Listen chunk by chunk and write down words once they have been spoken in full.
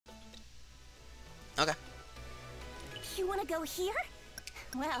Okay. You wanna go here?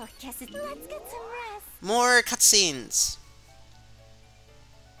 Well, guess it's... Let's get some rest. More cutscenes.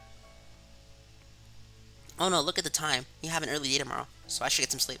 Oh no, look at the time. You have an early day tomorrow, so I should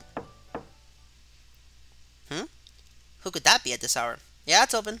get some sleep. Who could that be at this hour? Yeah,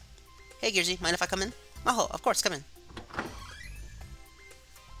 it's open. Hey, Gearsy, mind if I come in? Maho, of course, come in.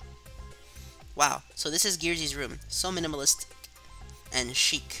 Wow, so this is Gearsy's room. So minimalist and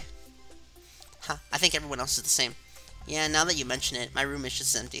chic. Huh, I think everyone else is the same. Yeah, now that you mention it, my room is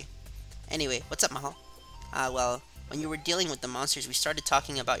just empty. Anyway, what's up, Maho? Well, when you were dealing with the monsters, we started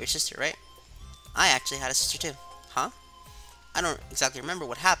talking about your sister, right? I actually had a sister too. Huh? I don't exactly remember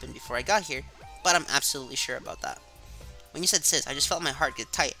what happened before I got here, but I'm absolutely sure about that. When you said sis, I just felt my heart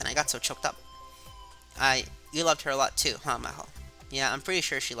get tight and I got so choked up. You loved her a lot too, huh, Maho? Yeah, I'm pretty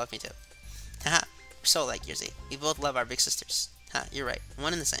sure she loved me too. Haha, we're so like Gearsy. We both love our big sisters. Ha, you're right.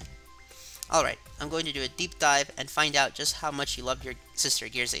 One and the same. Alright, I'm going to do a deep dive and find out just how much you loved your sister,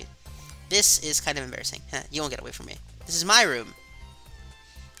 Gearsy. This is kind of embarrassing. Huh, you won't get away from me. This is my room.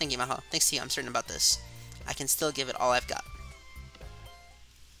 Thank you, Maho. Thanks to you, I'm certain about this. I can still give it all I've got.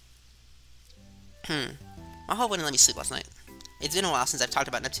 Maho wouldn't let me sleep last night. It's been a while since I've talked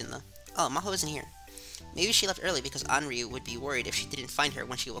about Neptune, though. Oh, Maho isn't here. Maybe she left early because Anryu would be worried if she didn't find her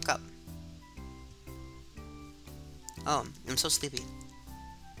when she woke up. Oh, I'm so sleepy.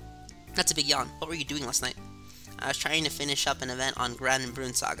 That's a big yawn. What were you doing last night? I was trying to finish up an event on Gran and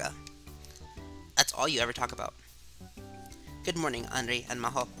Brune Saga. That's all you ever talk about. Good morning, Anri and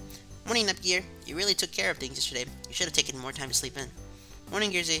Maho. Morning, Nepgear. You really took care of things yesterday. You should have taken more time to sleep in.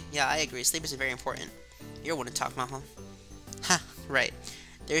 Morning, Gearsy. Yeah, I agree. Sleep is very important. You're one to talk, Maho. Ha, right.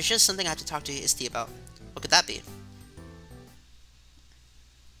 There's just something I have to talk to Isti about. What could that be?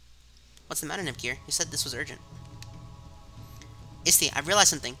 What's the matter, Nepgear? You said this was urgent. Isti, I've realized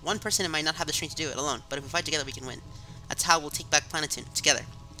something. One person might not have the strength to do it alone, but if we fight together, we can win. That's how we'll take back Planetoon, together.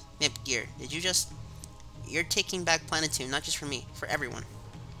 Nepgear, did you just... You're taking back Planetoon, not just for me, for everyone.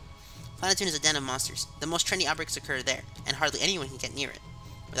 Planetoon is a den of monsters. The most trendy outbreaks occur there, and hardly anyone can get near it.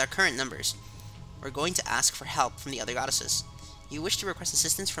 With our current numbers, we're going to ask for help from the other goddesses. You wish to request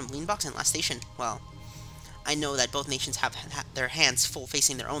assistance from Leanbox and Last Station? Well, I know that both nations have their hands full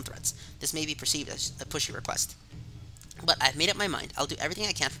facing their own threats. This may be perceived as a pushy request. But I've made up my mind. I'll do everything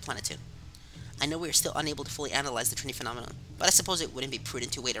I can for Planetoon. I know we are still unable to fully analyze the Trinity phenomenon, but I suppose it wouldn't be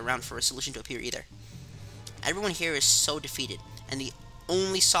prudent to wait around for a solution to appear either. Everyone here is so defeated, and the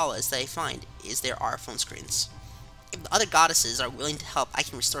only solace that I find is there are phone screens. If the other goddesses are willing to help, I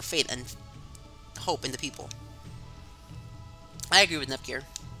can restore faith and hope in the people. I agree with Nepgear.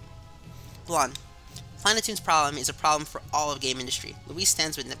 Blonde. Planetoon's problem is a problem for all of game industry. Louise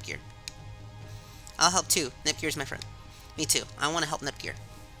stands with Nepgear. I'll help too. Nepgear is my friend. Me too. I want to help Nepgear.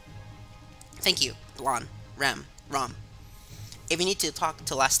 Thank you, Blonde, Rom. If you need to talk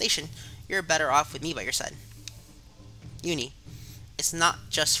to Last Station, you're better off with me by your side. Uni. It's not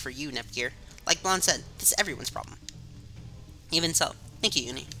just for you, Nepgear. Like Blonde said, this is everyone's problem. Even so. Thank you,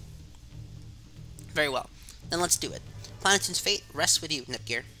 Uni. Very well. Then let's do it. Planetoon's fate rests with you,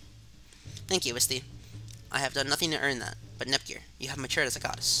 Nepgear. Thank you, Isti. I have done nothing to earn that, but Nepgear, you have matured as a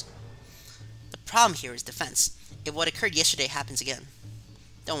goddess. The problem here is defense. If what occurred yesterday happens again.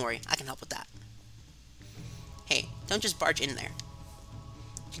 Don't worry, I can help with that. Hey, don't just barge in there.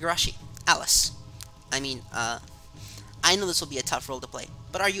 Higurashi, Alice. I know this will be a tough role to play,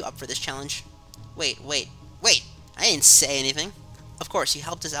 but are you up for this challenge? Wait. I didn't say anything. Of course, you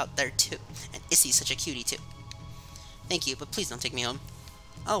helped us out there too, and Issi's such a cutie too. Thank you, but please don't take me home.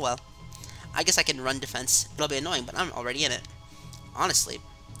 Oh well. I guess I can run defense. It'll be annoying, but I'm already in it. Honestly,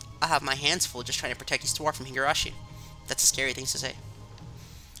 I have my hands full just trying to protect Eastwar from Higurashi. That's a scary thing to say.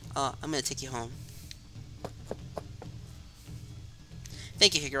 I'm gonna take you home.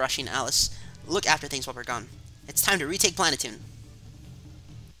 Thank you, Higurashi and Alice. Look after things while we're gone. It's time to retake Planetoon.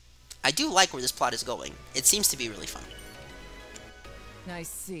 I do like where this plot is going. It seems to be really fun. I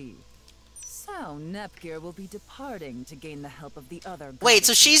see. So, Nepgear will be departing to gain the help of the other goddesses. Wait,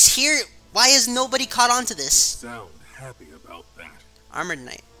 so she's here? Why has nobody caught on to this? Sound happy about that. Armored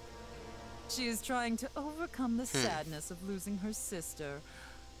Knight. She is trying to overcome the sadness of losing her sister.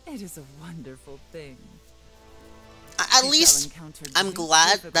 It is a wonderful thing. At least, I'm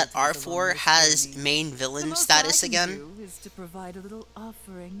glad that R4 has main villain status again.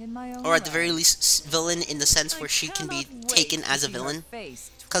 Or at the very least, villain in the sense where she can be taken as a villain.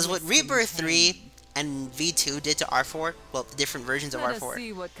 Because what Rebirth 3 and V2 did to R4, well, the different versions of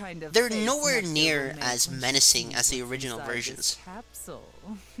R4, they're nowhere near as menacing as the original versions.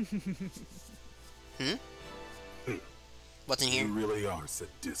 What's in here? You really are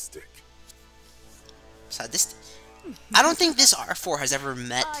sadistic. So I don't think this R4 has ever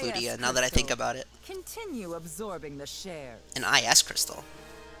met Ah, yes, Plutia, now that I think Crystal. about it. Continue absorbing the shares. An IS crystal.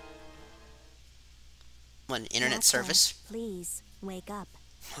 What, an internet Master, service? Please, wake up.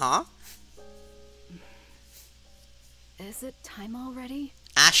 Huh? Is it time already?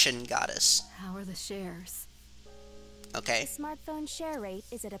 Ashen goddess. How are the shares? Okay. The smartphone share rate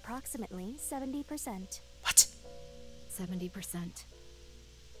is at approximately 70%. What? 70%.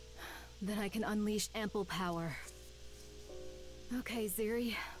 Then I can unleash ample power. Okay,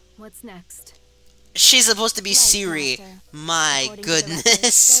 Ziri, what's next? She's supposed to be Right, Siri. Master. My According to the records, there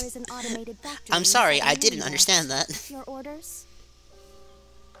goodness. is an automated factory I'm sorry, inside I the didn't universe. understand that. Your orders?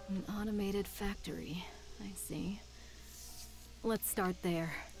 An automated factory. I see. Let's start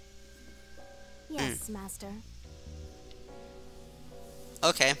there. Yes, Master.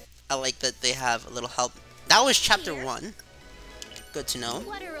 Okay. I like that they have a little help. That was chapter Here. 1. Good to know.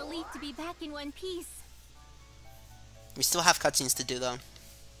 What a relief to be back in one piece. We still have cutscenes to do, though.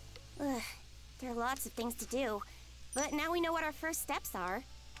 Ugh, there are lots of things to do, but now we know what our first steps are.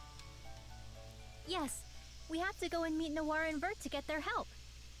 Yes, we have to go and meet Noir and Vert to get their help.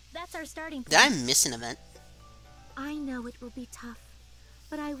 That's our starting Did I point. miss an event? I know it will be tough,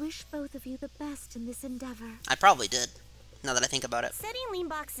 but I wish both of you the best in this endeavor. I probably did, now that I think about it. Setting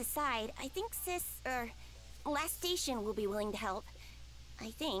Leanbox aside, I think Last Station will be willing to help.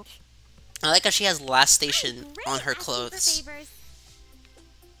 I think. I like how she has last station Great on her asking for clothes. favors.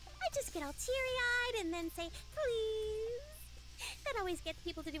 I just get all teary-eyed and then say, please. That always gets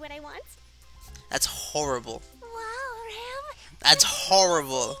people to do what I want. That's horrible. Wow, Ram! That's you're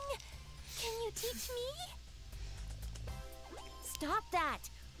horrible. amazing. Can you teach me? Stop that!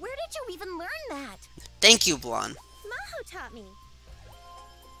 Where did you even learn that? Thank you, Blonde. Maho taught me.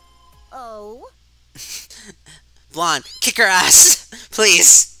 Oh? Blonde, kick her ass!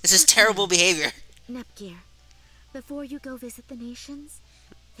 Please! This is terrible behavior. Nepgear, before you go visit the nations,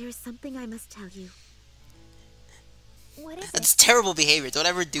 there is something I must tell you. What is That's terrible behavior. Don't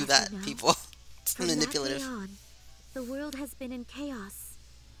ever do As that, you know, people. It's From that manipulative. day on, the world has been in chaos.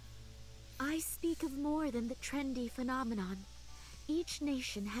 I speak of more than the trendy phenomenon. Each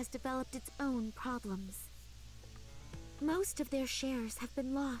nation has developed its own problems. Most of their shares have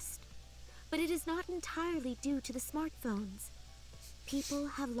been lost, but it is not entirely due to the smartphones. People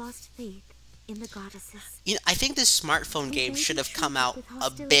have lost faith in the goddesses. You know, I think this smartphone And game they should be have come treated out with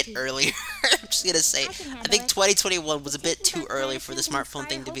a bit hostility. earlier. I'm just gonna say. I can I handle think it. 2021 was a bit Taking too back early for the Madison and smartphone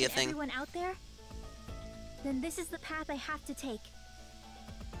thing to inspire be a hope in thing. Everyone out there? Then this is the path I have to take.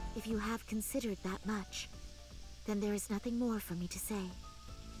 If you have considered that much, then there is nothing more for me to say.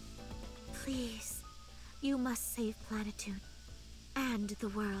 Please, you must save Planetoon and the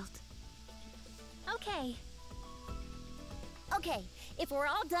world. Okay. Okay, if we're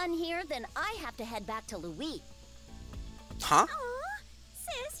all done here, then I have to head back to Louis. Huh? Aw,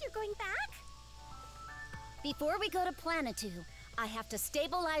 sis, you're going back? Before we go to Planetu, I have to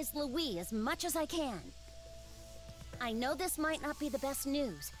stabilize Louis as much as I can. I know this might not be the best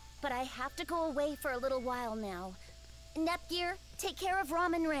news, but I have to go away for a little while now. Nepgear, take care of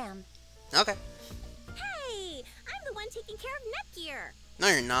Ram and Ram. Okay. Hey, I'm the one taking care of Nepgear. No,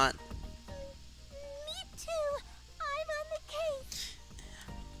 you're not. Me too. I'm on the case.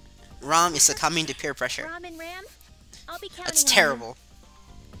 Rom is succumbing to peer pressure. Ram and Ram, I'll be counting That's on you. terrible.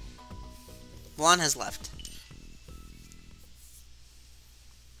 Blonde has left.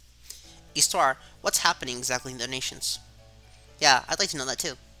 Histoire, what's happening exactly in the nations? Yeah, I'd like to know that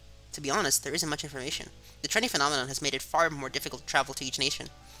too. To be honest, there isn't much information. The trendy phenomenon has made it far more difficult to travel to each nation.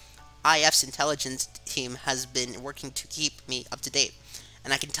 IF's intelligence team has been working to keep me up to date,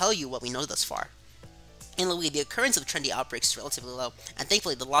 and I can tell you what we know thus far. In Louis, the occurrence of trendy outbreaks is relatively low, and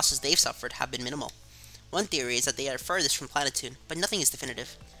thankfully the losses they've suffered have been minimal. One theory is that they are furthest from Planetoon, but nothing is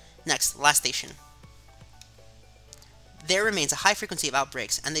definitive. Next, Last Station. There remains a high frequency of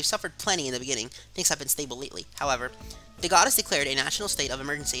outbreaks, and they've suffered plenty in the beginning. Things have been stable lately. However, the goddess declared a national state of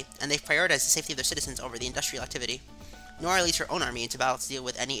emergency, and they've prioritized the safety of their citizens over the industrial activity. Nora leads her own army into battle to deal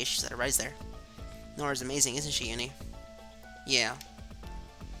with any issues that arise there. Nora's amazing, isn't she, Uni? Yeah.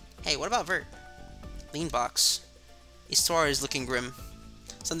 Hey, what about Vert? Lean box. Histoire is looking grim.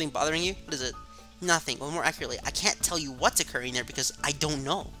 Something bothering you? What is it? Nothing. Well, more accurately, I can't tell you what's occurring there because I don't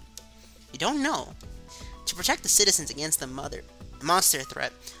know. You don't know. To protect the citizens against the monster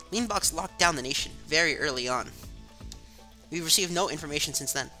threat, Leanbox locked down the nation very early on. We've received no information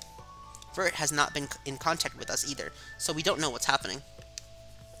since then. Vert has not been in contact with us either, so we don't know what's happening.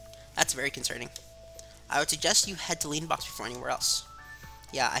 That's very concerning. I would suggest you head to Leanbox before anywhere else.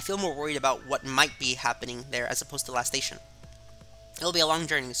 Yeah, I feel more worried about what might be happening there as opposed to Last Station. It'll be a long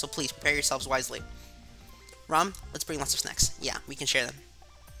journey, so please prepare yourselves wisely. Rom, let's bring lots of snacks. Yeah, we can share them.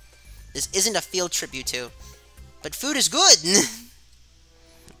 This isn't a field trip, you two. But food is good!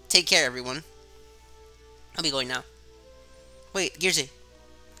 Take care, everyone. I'll be going now. Wait, Girzy.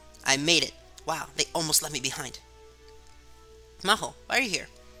 I made it. Wow, they almost left me behind. Maho, why are you here?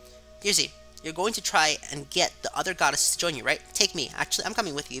 Girzy, you're going to try and get the other goddesses to join you, right? Take me. Actually, I'm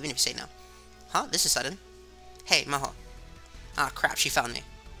coming with you, even if you say no. Huh? This is sudden. Hey, Maho. Ah, crap, she found me.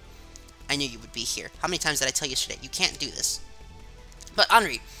 I knew you would be here. How many times did I tell you yesterday? You can't do this. But,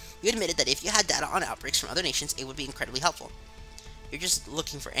 Henri, you admitted that if you had data on outbreaks from other nations, it would be incredibly helpful. You're just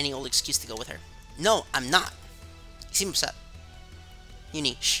looking for any old excuse to go with her. No, I'm not. You seem upset.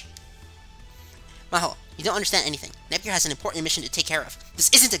 Uni, shh. Maho, you don't understand anything. Neptunia has an important mission to take care of. This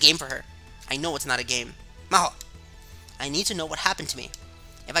isn't a game for her. I know it's not a game. Maho, I need to know what happened to me.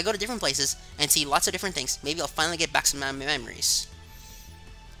 If I go to different places and see lots of different things, maybe I'll finally get back some of my memories.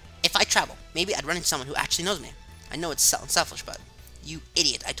 If I travel, maybe I'd run into someone who actually knows me. I know it's selfish, but... You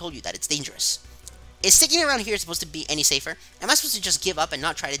idiot, I told you that it's dangerous. Is sticking around here supposed to be any safer? Am I supposed to just give up and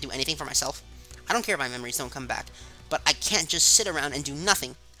not try to do anything for myself? I don't care if my memories don't come back, but I can't just sit around and do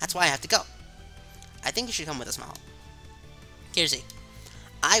nothing. That's why I have to go. I think you should come with us, Mahal. Girzy,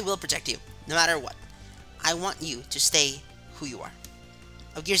 I will protect you, no matter what. I want you to stay who you are.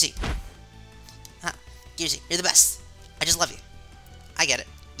 Oh, Girzy. Ah, Girzy, you're the best. I just love you. I get it.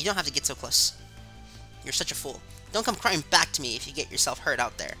 You don't have to get so close. You're such a fool. Don't come crying back to me if you get yourself hurt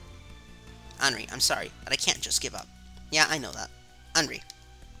out there. Henri, I'm sorry, but I can't just give up. Yeah, I know that. Henri.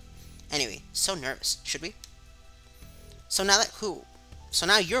 Anyway, so nervous. Should we? So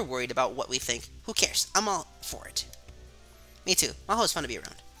now you're worried about what we think. Who cares? I'm all for it. Me too. Maho is fun to be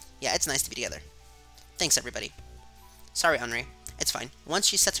around. Yeah, it's nice to be together. Thanks, everybody. Sorry, Henri. It's fine. Once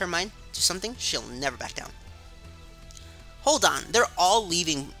she sets her mind to something, she'll never back down. Hold on. They're all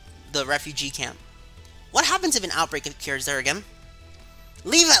leaving the refugee camp. What happens if an outbreak occurs there again?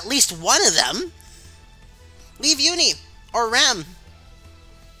 Leave at least one of them! Leave Uni! Or Ram!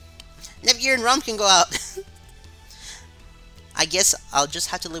 Neptunia and Ram can go out. I guess I'll just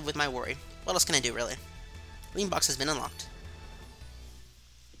have to live with my worry. What else can I do, really? Lean box has been unlocked.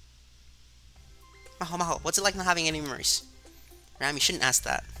 Maho, what's it like not having any memories? Ram, you shouldn't ask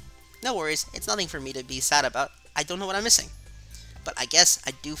that. No worries, it's nothing for me to be sad about. I don't know what I'm missing. But I guess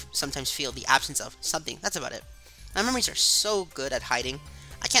I do sometimes feel the absence of something. That's about it. My memories are so good at hiding.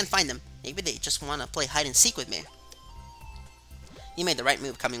 I can't find them. Maybe they just want to play hide and seek with me. You made the right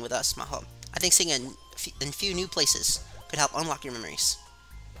move coming with us, Maho. I think seeing in a few new places could help unlock your memories.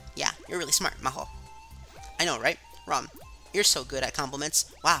 Yeah, you're really smart, Maho. I know, right? Rom, you're so good at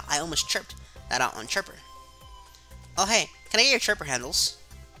compliments. Wow, I almost chirped that out on Chirper. Oh, hey, can I get your Chirper handles?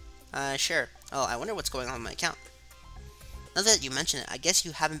 Sure. Oh, I wonder what's going on with my account. Now that you mention it, I guess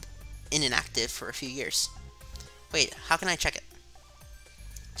you haven't been inactive for a few years. Wait, how can I check it?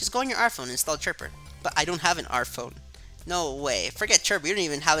 Just go on your R phone and install Chirper. But I don't have an R phone. No way. Forget Chirper, you don't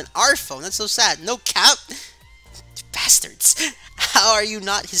even have an R phone. That's so sad. No cap? Bastards. How are you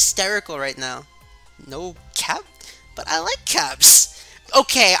not hysterical right now? No cap? But I like caps.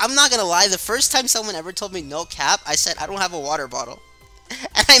 Okay, I'm not gonna lie. The first time someone ever told me no cap, I said I don't have a water bottle.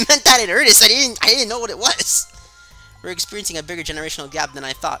 And I meant that in earnest. I didn't know what it was. We're experiencing a bigger generational gap than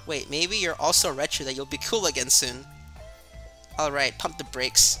I thought. Wait, maybe you're also retro that you'll be cool again soon. Alright, pump the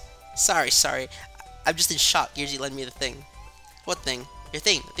brakes. Sorry. I'm just in shock. Girzy lent me the thing. What thing? Your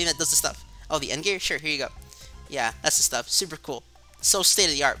thing. The thing that does the stuff. Oh, the end gear? Sure, here you go. Yeah, that's the stuff. Super cool. So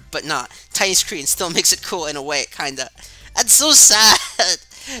state of the art, but not. Tiny screen still makes it cool in a way, kinda. That's so sad.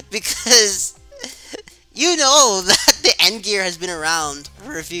 Because you know that the end gear has been around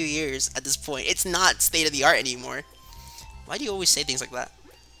for a few years at this point. It's not state of the art anymore. Why do you always say things like that?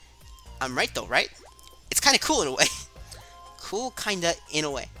 I'm right though, right? It's kinda cool in a way. Cool kinda in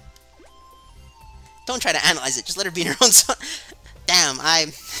a way. Don't try to analyze it, just let her be in her own zone. Damn,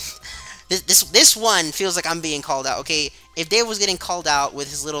 this one feels like I'm being called out, okay? If Dave was getting called out with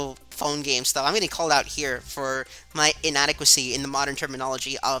his little phone game stuff, I'm getting called out here for my inadequacy in the modern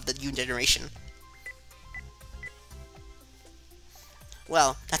terminology of the new generation.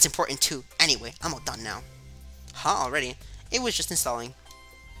 Well, that's important too. Anyway, I'm all done now. Huh, already? It was just installing.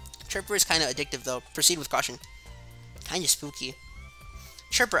 Chirper is kinda addictive though. Proceed with caution. Kinda spooky.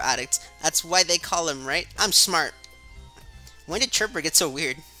 Chirper addicts. That's why they call him, right? I'm smart. When did Chirper get so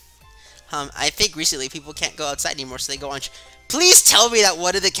weird? I think recently people can't go outside anymore, so they go on. Please tell me that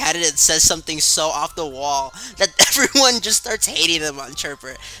one of the candidates says something so off the wall that everyone just starts hating them on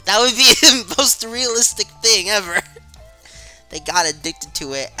Chirper. That would be the most realistic thing ever. They got addicted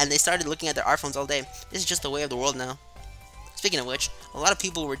to it, and they started looking at their R phones all day. This is just the way of the world now. Speaking of which, a lot of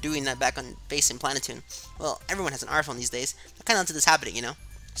people were doing that back on base in Planetoon. Well, everyone has an R phone these days. I'm kind of onto this happening, you know?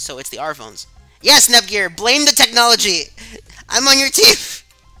 So it's the R phones. Yes, Nepgear, blame the technology! I'm on your team!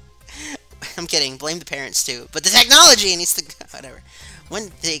 I'm kidding, blame the parents too. But the technology needs to... whatever. When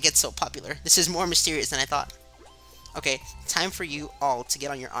did it get so popular? This is more mysterious than I thought. Okay, time for you all to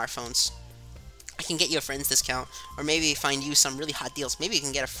get on your R phones. I can get you a friend's discount, or maybe find you some really hot deals. Maybe you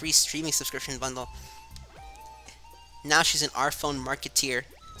can get a free streaming subscription bundle. Now she's an R phone marketeer.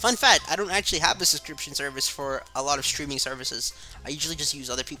 Fun fact, I don't actually have a subscription service for a lot of streaming services. I usually just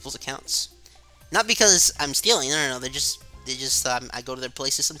use other people's accounts. Not because I'm stealing, no, they just, I go to their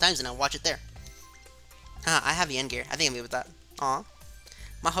places sometimes and I watch it there. I have the end gear. I think I'm good with that. Aw.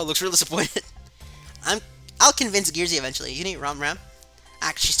 Maho looks real disappointed. I'll convince Gearsy eventually. You need Ram.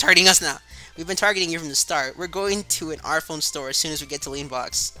 She's targeting us now. We've been targeting you from the start. We're going to an R phone store as soon as we get to Lean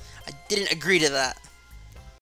Box. I didn't agree to that.